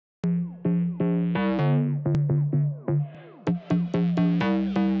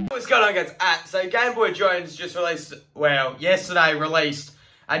what's going on, guys? So Gameboy Jones just released, well, yesterday released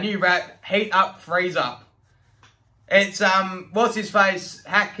a new rap, Heat Up, Freeze Up. It's, what's his face?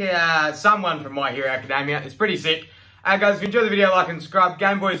 Someone from My Hero Academia. It's pretty sick. Guys, if you enjoy the video, like and subscribe.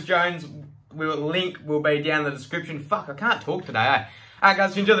 GameboyJones, link will be down in the description. Fuck, I can't talk today, eh?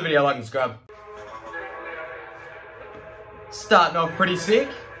 Guys, if you enjoy the video, like and subscribe. Starting off pretty sick.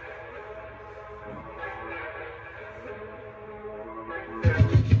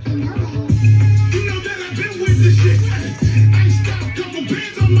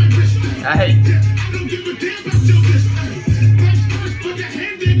 Hey. I don't give a damn about your list. First, put your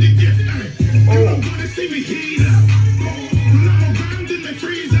hand in the gift. You don't want to see me heat up. When I'm around in the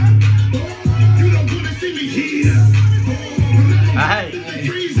freezer. You don't want to see me heat up. When I'm around in the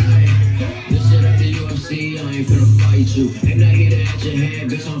freezer. This shit at the UFC, I ain't finna fight you. Ain't not here to at your head,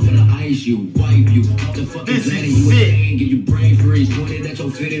 bitch, I'm finna ice you, wipe you. Off the fucking planet, you insane, give you brain freeze. Pointed at your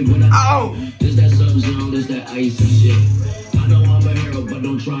fitted when I. This that Sub-Zone, this that icy shit. I know I'm a hero, but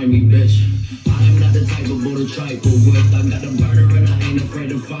don't try me, bitch. I am not the type of bull to trifle with. I got a burner and I ain't afraid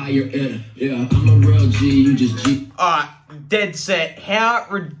to fire it. Yeah, I'm a real G, you just G. Alright, dead set. How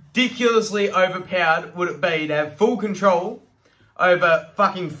ridiculously overpowered would it be to have full control over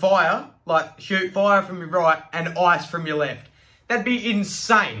fucking fire, like shoot fire from your right and ice from your left? That'd be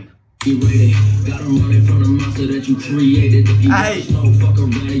insane. You ready? Gotta run in from the monster that you created. If you smoke, fuck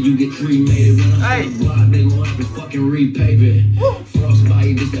around and you get cremated. When I the block, they gon' have to fucking repave it.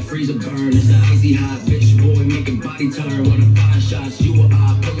 Frostbite, this that freezer burn. It's that icy hot bitch boy making body turn. Wanna fire shots, you or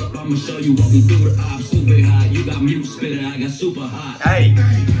I pull up, I'ma show you what we do to op. Super hot, you got mute spitter, I got super hot. Hey. You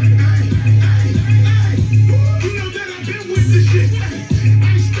know that I've been with this shit.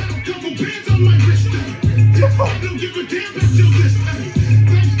 Iced out, couple bands on my wrist. I don't give a damn about your list.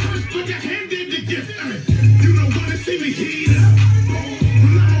 Put your hand in the gift. You don't want to see me heat up.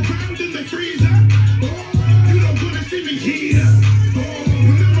 When I'm around in the freezer. You don't want to see me heat up.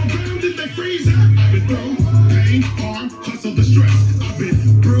 When I'm around in the freezer. I've been thrown, pain, harm, hustle, the stress. I've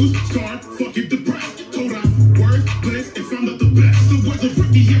been bruised, scarred, fucking depressed. Told I'm worthless if I'm not the best. So where's a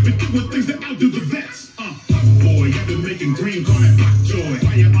rookie here been doing things that outdo the vets? Boy, I've been making green garnet black joy.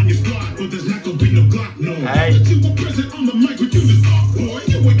 Fire on your squad, but there's not gonna be no Glock noise. Hey. That you were present on the mic with you this boy.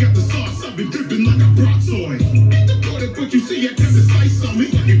 You ain't got the sauce, I've been dripping like a broadsword. Ain't the quarter, but you see I kept the slice on me.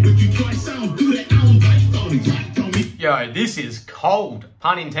 Fucking with you twice, I don't do that, I don't like phony. Right on me. Yo, this is cold,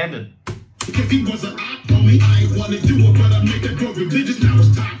 pun intended. Because he was an op on me, I ain't wanna do it, but I make that boy religious, now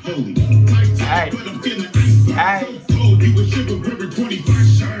it's top holy. Tight, but I'm feeling ice. So cold, you a shiver wearing 25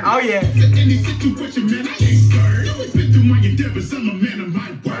 shirts. Oh yeah. In any situation, man, I ain't scared. You ain't been through my endeavors, I'm a man of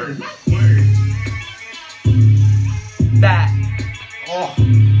my word. My word. That. Oh.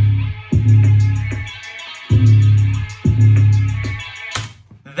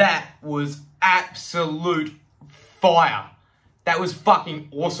 That was absolute fire. That was fucking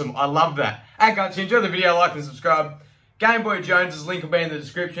awesome. I love that. Hey guys, if you enjoyed the video, like and subscribe. GameboyJones' link will be in the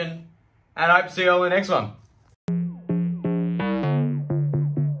description. And I hope to see you all in the next one.